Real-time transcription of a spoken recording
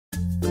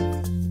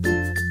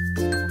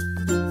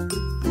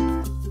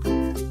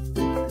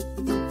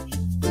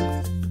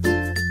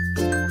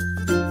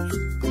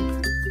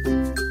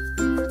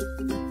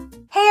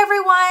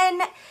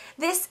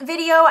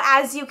video,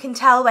 as you can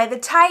tell by the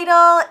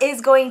title, is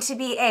going to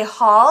be a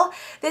haul.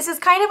 This is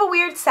kind of a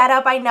weird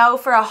setup, I know,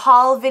 for a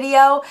haul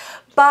video,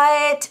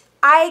 but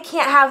I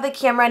can't have the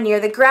camera near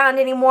the ground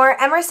anymore.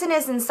 Emersyn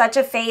is in such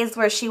a phase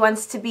where she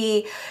wants to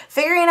be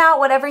figuring out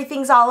what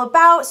everything's all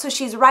about, so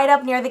she's right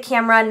up near the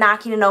camera,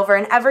 knocking it over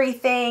and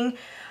everything.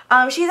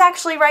 She's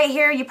actually right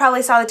here. You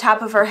probably saw the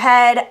top of her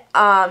head.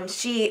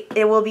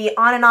 It will be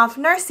on and off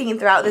nursing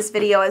throughout this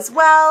video as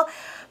well,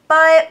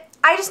 but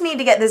I just need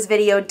to get this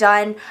video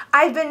done.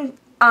 I've been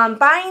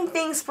buying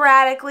things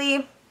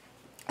sporadically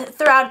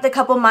throughout the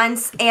couple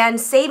months and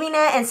saving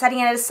it and setting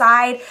it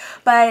aside,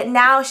 but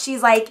now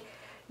she's like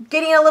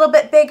getting a little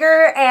bit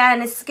bigger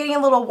and it's getting a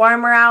little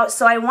warmer out,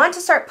 so I want to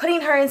start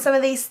putting her in some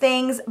of these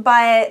things,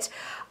 but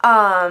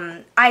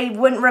I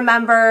wouldn't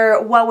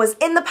remember what was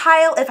in the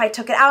pile if I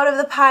took it out of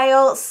the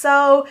pile.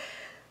 So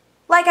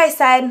like I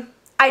said,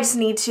 I just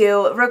need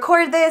to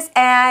record this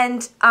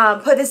and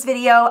put this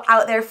video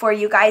out there for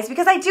you guys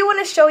because I do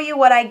want to show you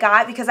what I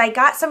got, because I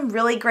got some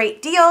really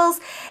great deals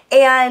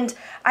and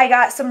I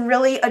got some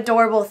really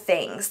adorable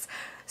things.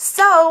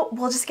 So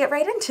we'll just get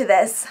right into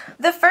this.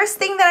 The first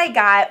thing that I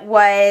got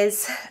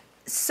was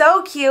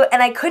so cute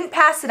and I couldn't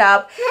pass it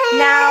up.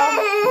 Now,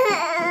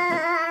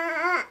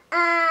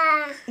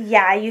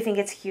 yeah, you think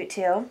it's cute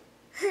too?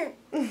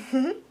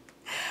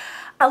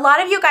 A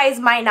lot of you guys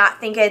might not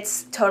think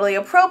it's totally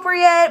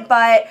appropriate,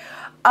 but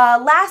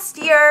last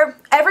year,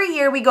 every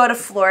year we go to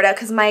Florida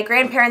because my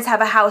grandparents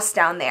have a house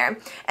down there.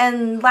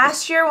 And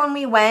last year when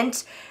we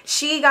went,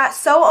 she got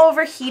so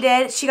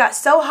overheated, she got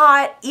so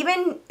hot,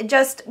 even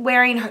just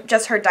wearing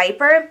just her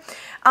diaper.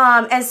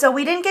 And so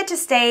we didn't get to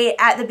stay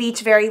at the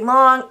beach very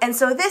long. And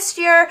so this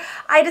year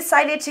I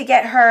decided to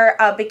get her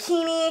a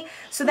bikini,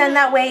 so then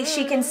that way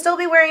she can still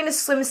be wearing a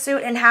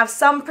swimsuit and have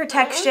some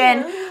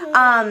protection.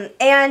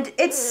 And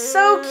it's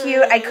so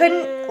cute. I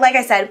couldn't, like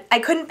I said, I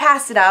couldn't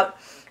pass it up.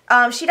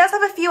 She does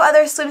have a few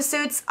other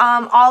swimsuits.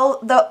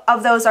 All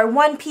of those are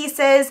one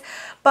pieces,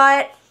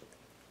 but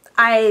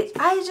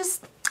I'll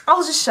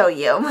just show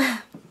you.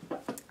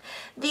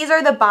 These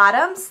are the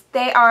bottoms.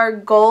 They are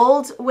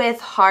gold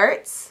with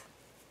hearts.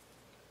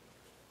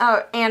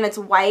 Oh, and it's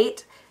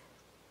white.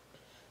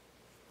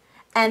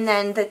 And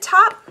then the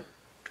top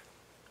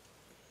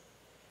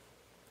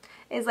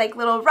is like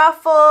little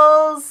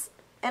ruffles.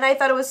 And I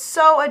thought it was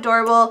so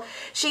adorable.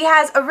 She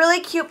has a really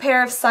cute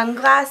pair of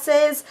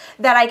sunglasses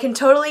that I can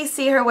totally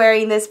see her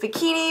wearing this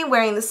bikini,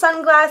 wearing the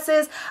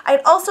sunglasses.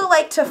 I'd also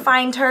like to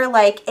find her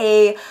like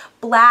a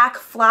black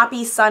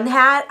floppy sun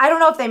hat. I don't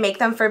know if they make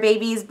them for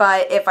babies,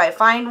 but if I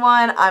find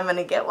one, I'm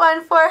gonna get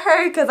one for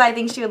her because I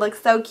think she would look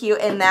so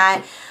cute in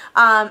that.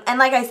 And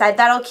like I said,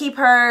 that'll keep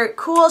her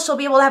cool. She'll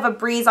be able to have a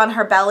breeze on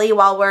her belly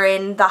while we're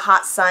in the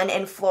hot sun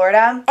in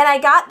Florida. And I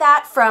got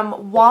that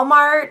from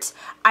Walmart.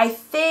 I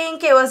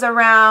think it was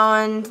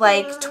around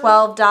like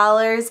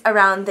 $12,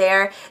 around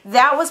there.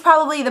 That was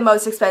probably the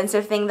most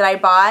expensive thing that I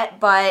bought,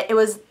 but it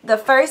was the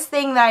first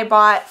thing that I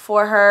bought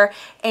for her,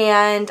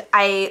 and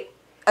I,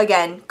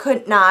 again,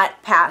 could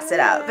not pass it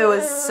up. It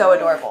was so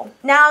adorable.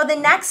 Now, the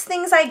next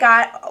things I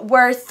got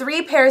were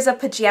 3 pairs of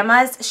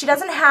pajamas. She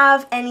doesn't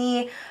have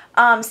any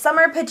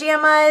summer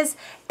pajamas,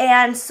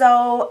 and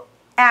so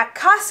at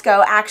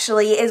Costco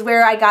actually is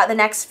where I got the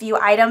next few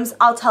items.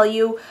 I'll tell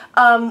you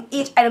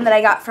each item that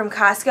I got from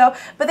Costco,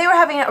 but they were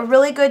having a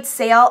really good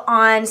sale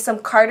on some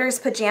Carter's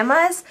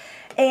pajamas.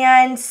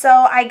 And so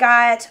I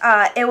got,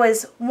 it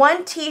was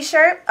one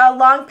t-shirt, a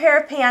long pair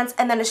of pants,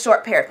 and then a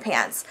short pair of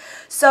pants.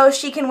 So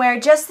she can wear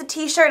just the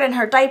t-shirt and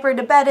her diaper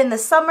to bed in the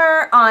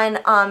summer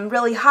on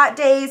really hot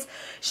days.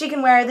 She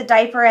can wear the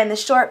diaper and the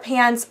short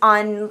pants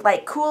on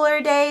like cooler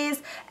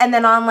days. And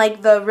then on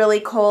like the really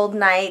cold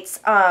nights,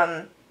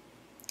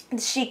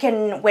 she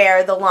can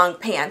wear the long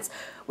pants.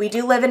 We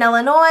do live in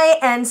Illinois,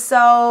 and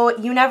so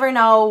you never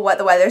know what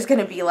the weather's going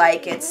to be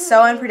like. It's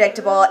so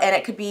unpredictable, and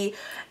it could be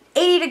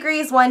 80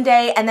 degrees one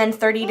day and then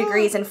 30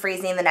 degrees and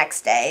freezing the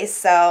next day.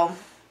 So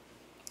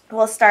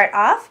we'll start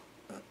off.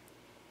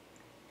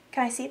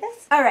 Can I see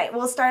this? Alright,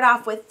 we'll start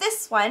off with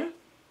this one.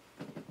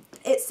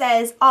 It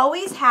says,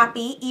 "Always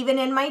happy, even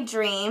in my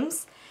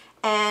dreams."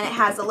 And it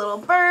has a little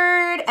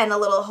bird and a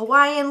little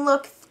Hawaiian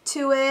look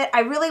to it.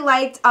 I really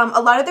liked,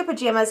 a lot of their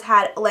pajamas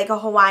had like a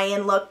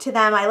Hawaiian look to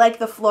them. I like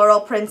the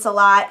floral prints a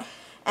lot,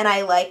 and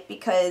I like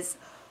because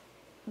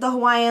the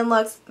Hawaiian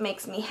looks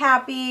makes me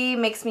happy,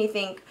 makes me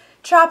think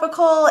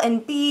tropical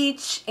and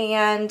beach,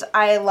 and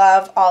I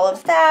love all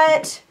of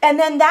that. And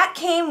then that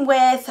came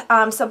with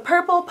some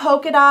purple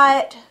polka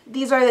dot.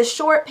 These are the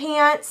short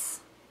pants.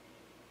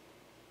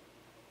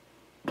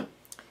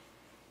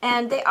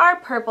 And they are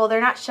purple.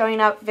 They're not showing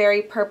up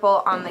very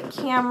purple on the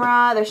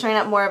camera. They're showing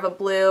up more of a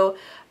blue,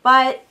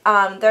 but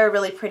they're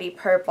really pretty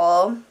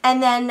purple.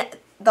 And then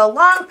the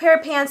long pair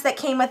of pants that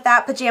came with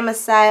that pajama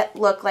set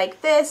look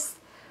like this.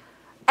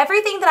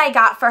 Everything that I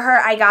got for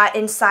her, I got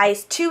in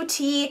size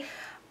 2T.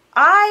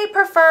 I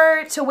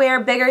prefer to wear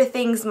bigger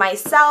things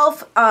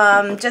myself,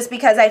 just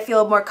because I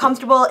feel more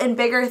comfortable in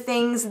bigger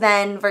things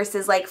than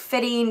versus like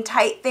fitting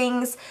tight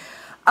things.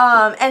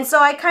 And so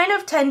I kind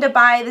of tend to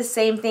buy the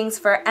same things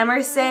for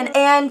Emersyn.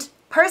 And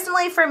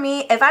personally for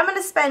me, if I'm going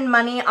to spend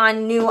money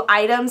on new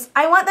items,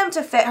 I want them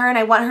to fit her and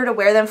I want her to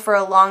wear them for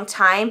a long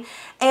time.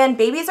 And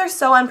babies are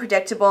so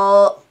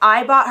unpredictable.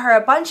 I bought her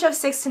a bunch of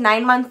 6 to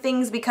 9 month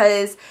things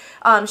because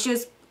she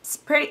was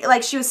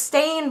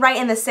staying right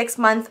in the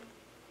 6-month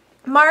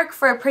mark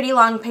for a pretty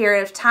long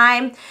period of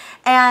time,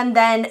 and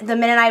then the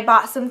minute I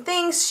bought some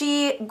things,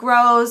 she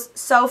grows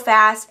so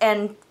fast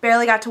and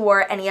barely got to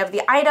wear any of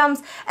the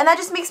items, and that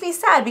just makes me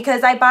sad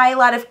because I buy a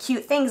lot of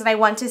cute things and I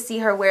want to see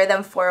her wear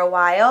them for a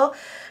while.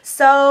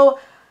 So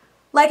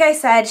like I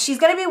said, she's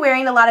going to be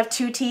wearing a lot of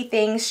 2T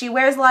things. She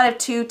wears a lot of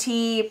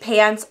 2T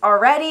pants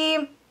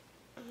already,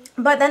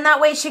 but then that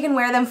way she can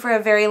wear them for a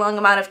very long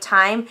amount of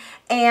time,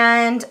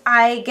 and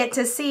I get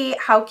to see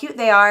how cute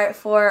they are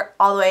for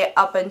all the way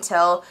up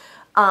until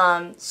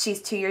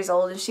she's 2 years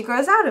old and she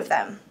grows out of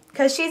them.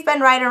 Because she's been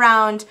right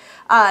around,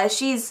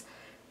 she's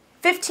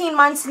 15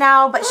 months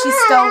now, but she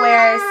still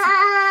wears,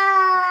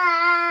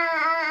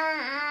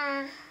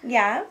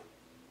 yeah.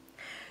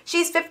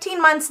 She's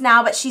 15 months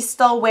now, but she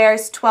still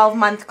wears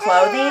 12-month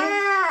clothing.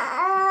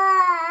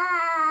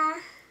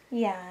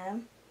 Yeah.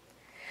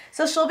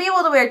 So she'll be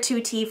able to wear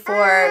 2T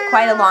for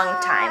quite a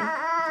long time.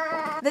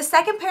 The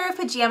second pair of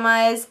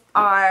pajamas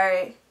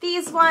are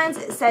these ones.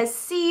 It says,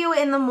 "See you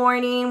in the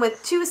morning,"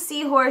 with 2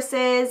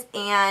 seahorses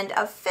and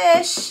a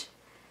fish.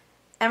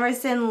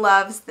 Emersyn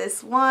loves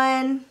this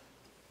one.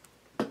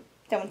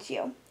 Don't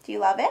you? Do you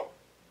love it?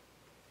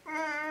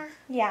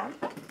 Yeah.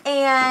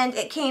 And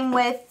it came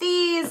with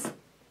these.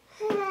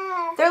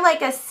 They're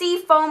like a sea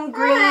foam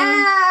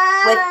green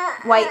with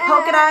white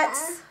polka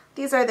dots.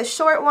 These are the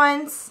short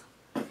ones.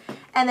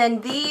 And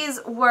then these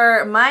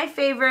were my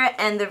favorite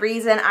and the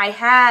reason I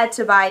had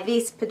to buy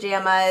these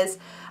pajamas.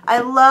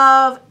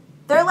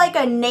 They're like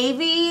a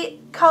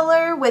navy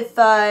color with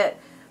the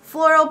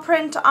floral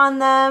print on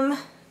them.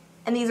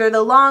 And these are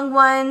the long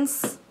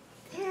ones.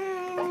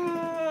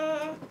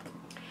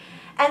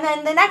 And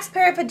then the next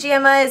pair of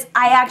pajamas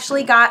I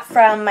actually got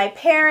from my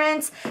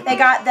parents. They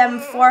got them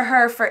for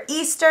her for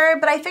Easter,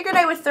 but I figured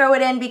I would throw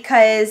it in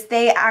because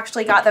they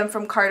actually got them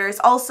from Carter's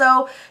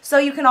also. So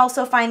you can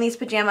also find these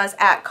pajamas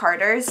at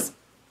Carter's.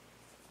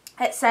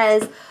 It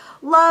says,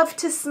 "Love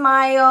to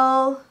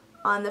Smile"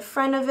 on the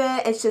front of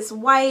it. It's just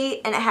white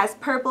and it has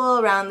purple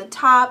around the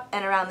top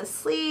and around the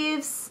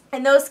sleeves.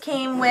 And those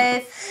came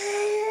with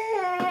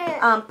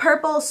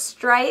purple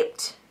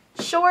striped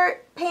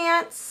short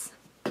pants.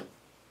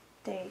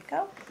 There you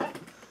go.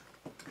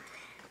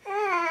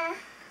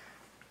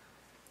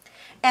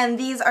 And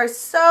these are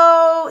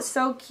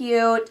so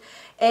cute.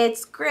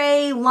 It's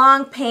gray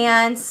long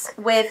pants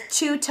with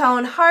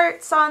 2-tone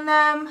hearts on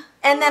them.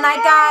 And then I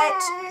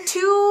got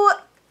 2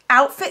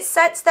 outfit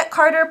sets that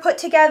Carter put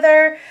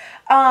together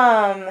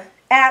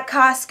at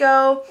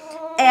Costco.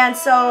 And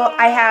so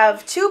I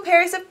have 2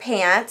 pairs of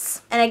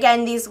pants. And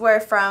again, these were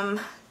from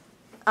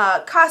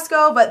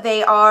Costco, but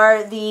they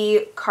are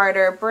the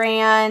Carter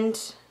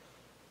brand.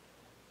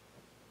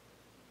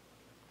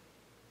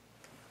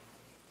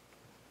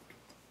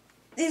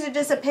 These are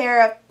just a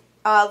pair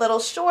of little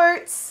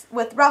shorts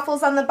with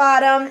ruffles on the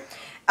bottom.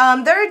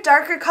 They're a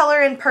darker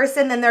color in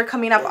person than they're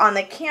coming up on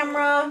the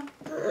camera.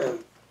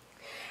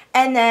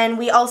 And then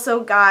we also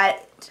got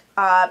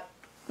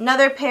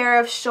another pair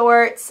of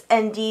shorts,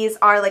 and these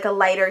are like a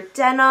lighter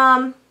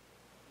denim.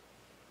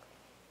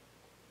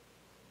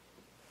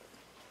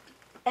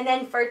 And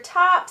then for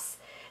tops,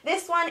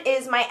 this one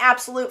is my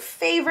absolute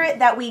favorite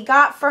that we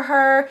got for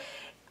her.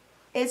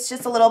 It's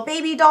just a little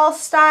baby doll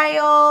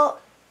style.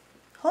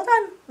 Hold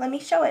on, let me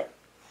show it.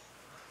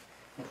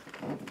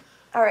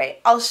 Alright,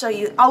 I'll show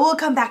you. I will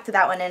come back to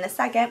that one in a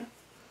second.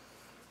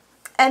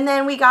 And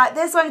then we got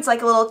this one. It's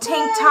like a little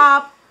tank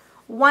top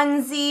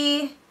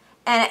onesie,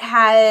 and it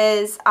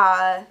has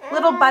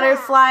little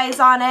butterflies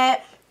on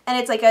it, and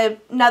it's like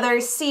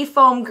another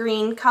seafoam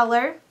green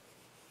color.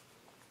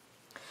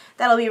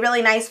 That'll be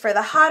really nice for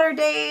the hotter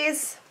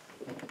days.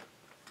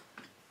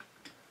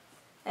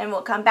 And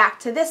we'll come back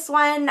to this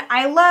one.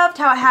 I loved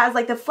how it has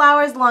like the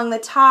flowers along the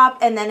top,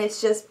 and then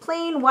it's just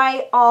plain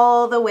white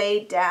all the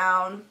way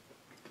down.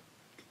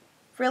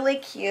 Really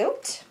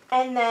cute.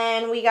 And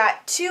then we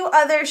got 2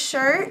 other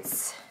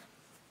shirts.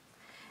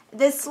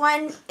 This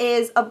one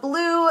is a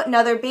blue,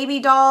 another baby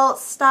doll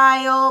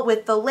style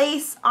with the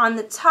lace on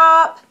the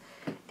top,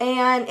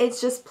 and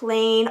it's just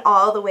plain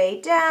all the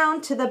way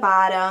down to the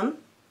bottom.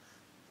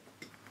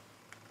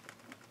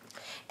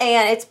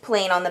 And it's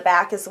plain on the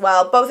back as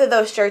well. Both of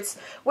those shirts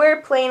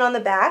were plain on the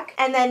back.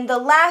 And then the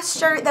last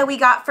shirt that we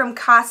got from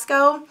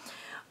Costco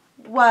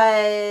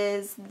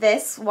was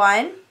this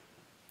one.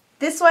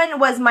 This one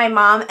was my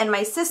mom and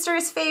my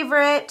sister's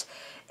favorite.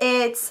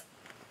 It's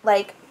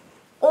like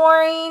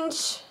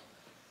orange,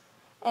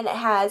 and it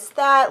has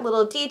that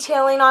little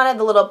detailing on it,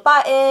 the little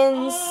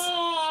buttons.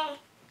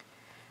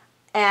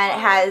 And it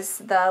has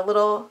the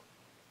little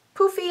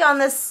poofy on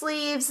the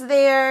sleeves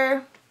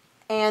there.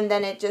 And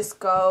then it just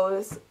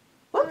goes,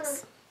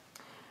 whoops,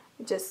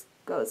 it just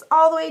Goes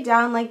all the way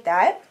down like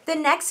that. The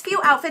next few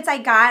outfits I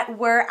got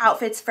were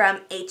outfits from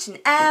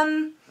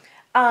H&M.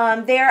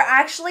 They're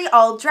actually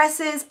all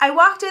dresses. I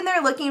walked in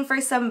there looking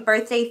for some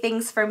birthday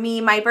things for me.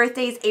 My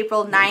birthday's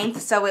April 9th,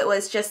 so it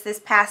was just this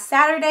past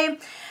Saturday.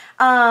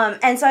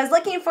 And so I was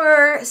looking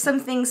for some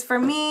things for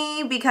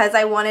me because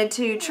I wanted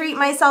to treat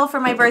myself for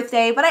my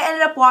birthday, but I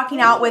ended up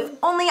walking out with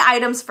only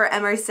items for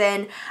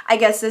Emersyn. I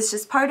guess it's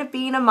just part of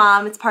being a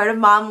mom. It's part of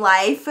mom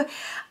life.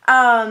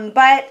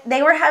 But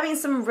they were having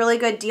some really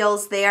good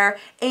deals there,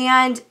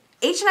 and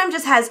H&M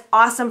just has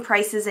awesome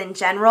prices in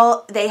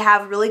general. They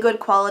have really good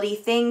quality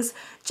things,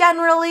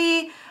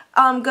 generally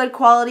good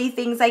quality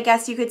things, I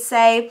guess you could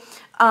say,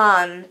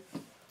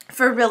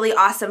 for really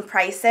awesome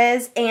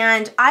prices.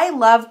 And I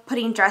love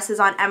putting dresses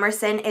on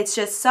Emersyn. It's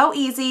just so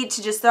easy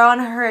to just throw on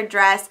her a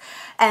dress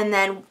and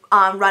then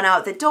run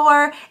out the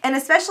door. And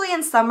especially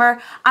in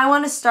summer, I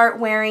want to start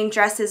wearing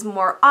dresses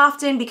more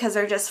often because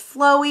they're just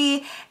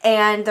flowy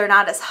and they're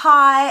not as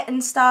hot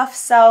and stuff.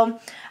 So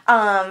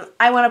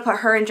I want to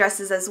put her in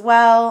dresses as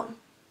well.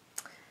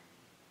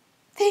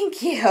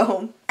 Thank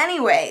you.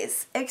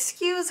 Anyways,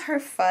 excuse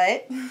her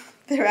foot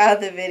throughout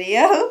the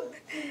video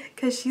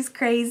because she's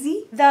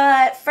crazy.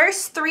 The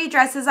first 3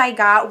 dresses I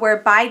got were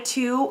buy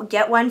 2,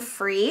 get 1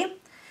 free.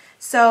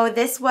 So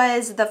this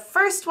was the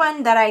first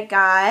one that I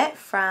got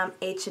from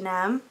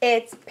H&M.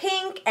 It's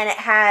pink and it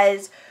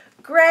has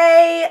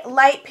gray,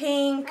 light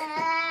pink,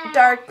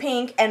 dark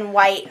pink, and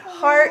white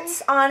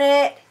hearts on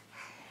it.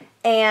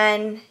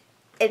 And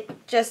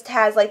it just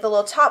has like the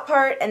little top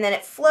part and then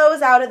it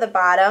flows out of the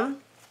bottom.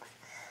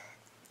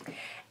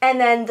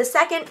 And then the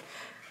second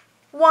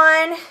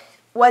one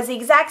was the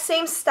exact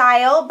same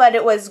style, but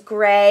it was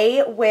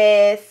gray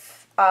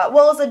with,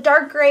 well, it was a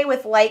dark gray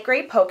with light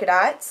gray polka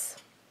dots.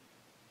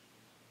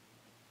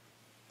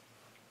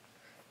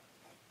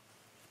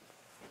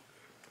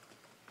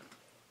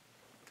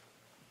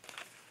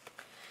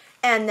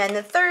 And then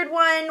the third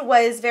one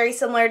was very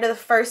similar to the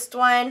first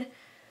one,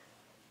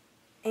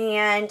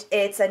 and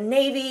it's a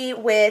navy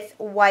with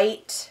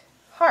white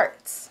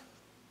hearts.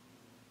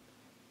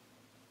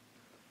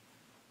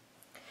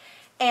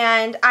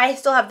 And I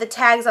still have the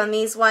tags on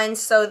these ones,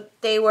 so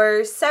they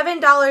were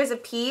 $7 a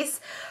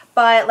piece,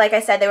 but like I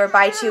said, they were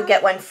buy 2,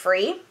 get 1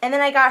 free. And then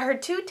I got her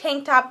 2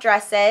 tank top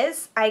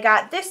dresses. I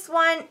got this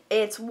one,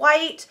 it's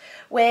white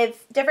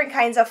with different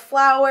kinds of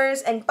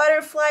flowers and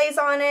butterflies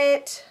on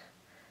it.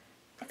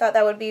 I thought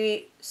that would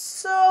be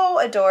so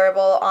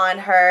adorable on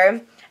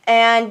her.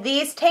 And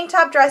these tank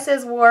top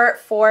dresses were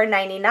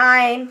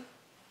 $4.99.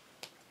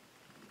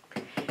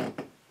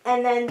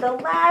 And then the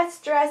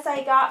last dress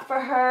I got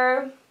for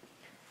her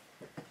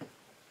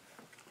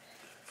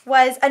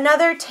was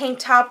another tank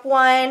top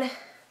one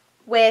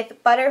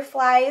with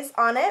butterflies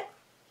on it.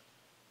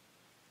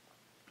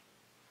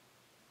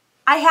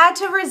 I had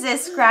to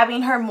resist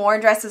grabbing her more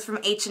dresses from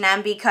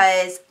H&M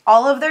because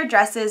all of their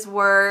dresses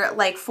were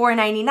like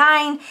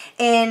 $4.99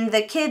 in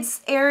the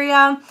kids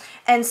area,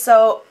 and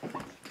so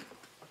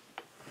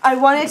I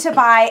wanted to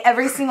buy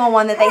every single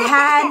one that they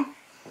had.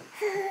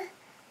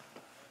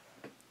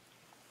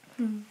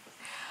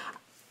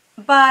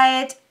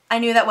 But I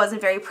knew that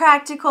wasn't very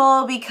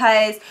practical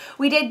because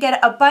we did get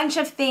a bunch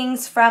of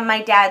things from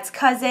my dad's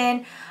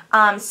cousin.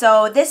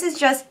 So this is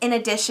just in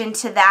addition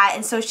to that,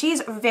 and so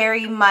she's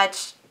very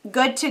much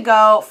good to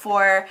go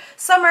for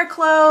summer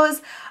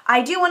clothes.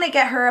 I do want to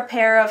get her a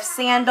pair of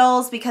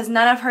sandals because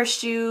none of her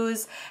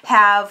shoes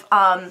have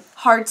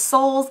hard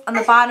soles on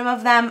the bottom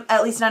of them.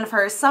 At least none of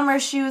her summer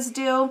shoes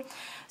do.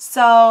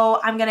 So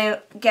I'm going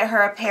to get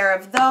her a pair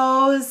of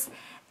those,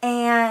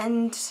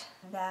 and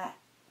that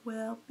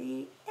will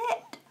be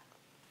it.